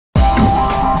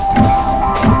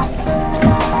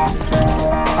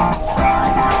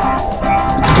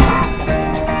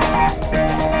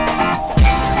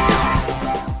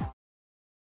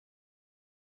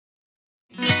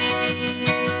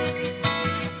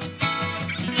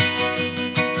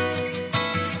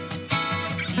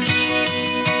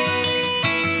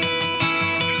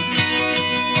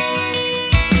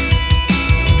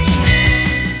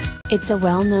a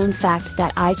well-known fact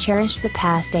that I cherished the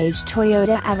past-age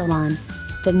Toyota Avalon.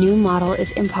 The new model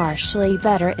is impartially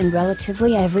better in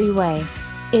relatively every way.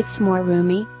 It's more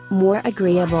roomy, more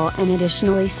agreeable and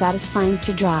additionally satisfying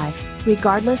to drive,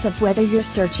 regardless of whether you're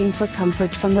searching for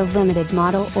comfort from the limited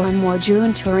model or a more true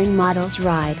and touring model's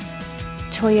ride.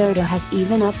 Toyota has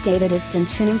even updated its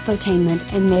Entune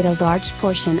infotainment and made a large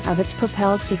portion of its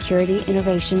propelled security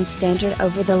innovation standard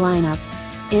over the lineup.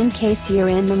 In case you're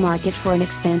in the market for an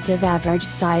expansive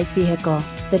average-size vehicle,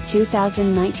 the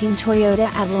 2019 Toyota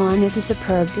Avalon is a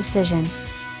superb decision.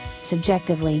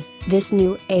 Subjectively, this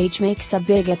new age makes a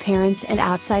big appearance and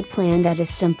outside plan that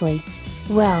is simply,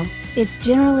 well, it's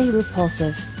generally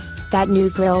repulsive. That new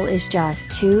grille is just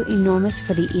too enormous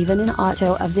for even an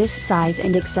auto of this size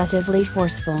and excessively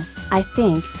forceful, I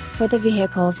think, for the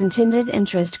vehicle's intended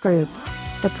interest group.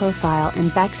 The profile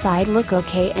and backside look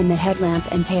okay and the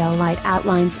headlamp and tail light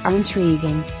outlines are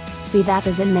intriguing. Be that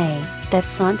as it may, that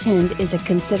front end is a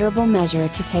considerable measure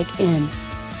to take in.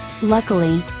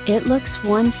 Luckily, it looks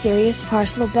one serious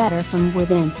parcel better from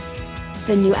within.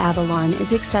 The new Avalon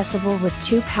is accessible with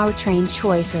two powertrain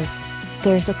choices.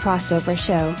 There's a crossover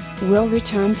show, we'll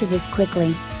return to this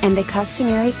quickly, and the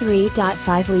customary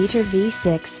 3.5-liter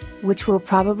V6, which will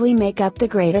probably make up the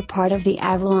greater part of the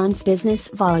Avalon's business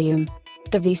volume.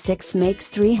 The V6 makes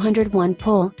 301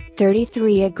 pull,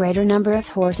 33 a greater number of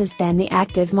horses than the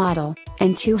active model,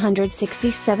 and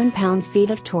 267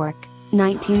 pound-feet of torque,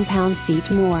 19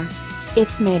 pound-feet more.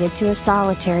 It's mated to a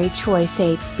solitary choice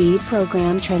 8-speed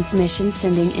program transmission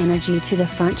sending energy to the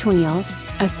front wheels,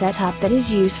 a setup that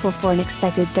is useful for an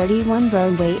expected 31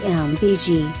 roadway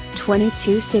mpg,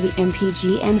 22 city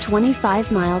mpg and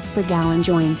 25 miles per gallon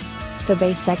joined. The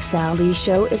base XLE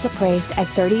show is appraised at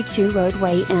 32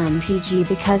 roadway mpg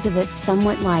because of its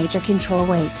somewhat lighter control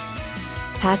weight.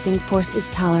 Passing force is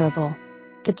tolerable.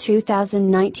 The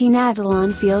 2019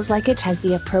 Avalon feels like it has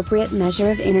the appropriate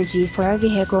measure of energy for a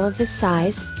vehicle of this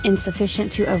size,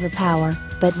 insufficient to overpower,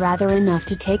 but rather enough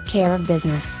to take care of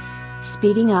business.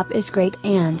 Speeding up is great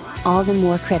and, all the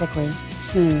more critically,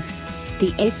 smooth.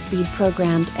 The 8-speed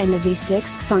programmed and the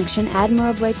V6 function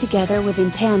admirably together with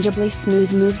intangibly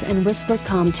smooth moves and whisper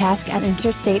calm task at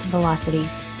interstate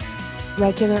velocities.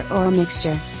 Regular or a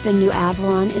mixture, the new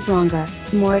Avalon is longer,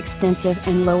 more extensive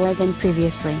and lower than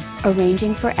previously,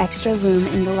 arranging for extra room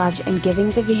in the lodge and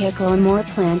giving the vehicle a more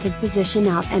planted position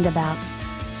out and about.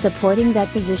 Supporting that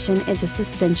position is a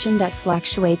suspension that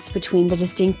fluctuates between the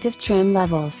distinctive trim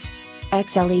levels.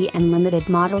 XLE and limited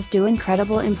models do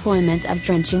incredible employment of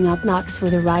drenching up knocks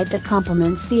with a ride that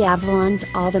complements the Avalon's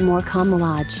all the more calm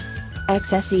lodge.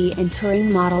 XSE and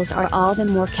touring models are all the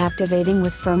more captivating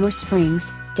with firmer springs,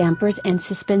 dampers and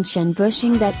suspension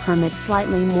bushing that permit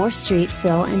slightly more street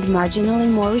feel and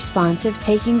marginally more responsive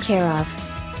taking care of.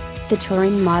 The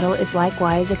touring model is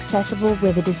likewise accessible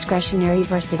with a discretionary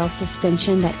versatile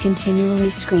suspension that continually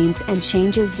screens and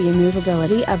changes the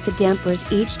immovability of the dampers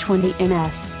each 20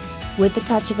 ms. With the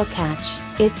touch of a catch,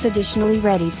 it's additionally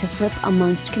ready to flip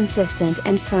amongst consistent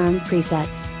and firm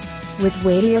presets. With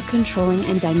weightier controlling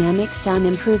and dynamic sound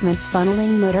improvements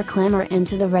funneling motor clamor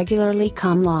into the regularly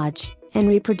calm lodge, and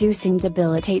reproducing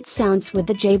debilitate sounds with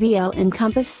the JBL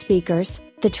Encompass speakers,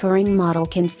 the touring model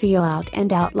can feel out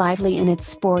and out lively in its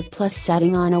Sport Plus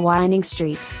setting on a winding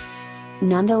street.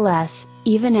 Nonetheless,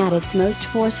 even at its most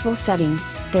forceful settings,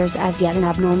 there's as yet an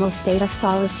abnormal state of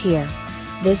solace here.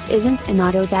 This isn't an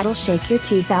auto that'll shake your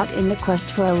teeth out in the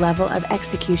quest for a level of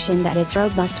execution that its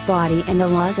robust body and the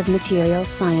laws of material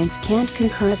science can't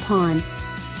concur upon.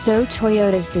 So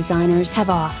Toyota's designers have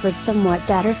offered somewhat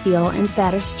better feel and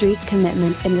better street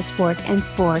commitment in the Sport and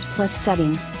Sport Plus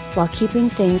settings, while keeping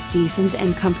things decent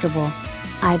and comfortable.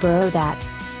 I borrow that.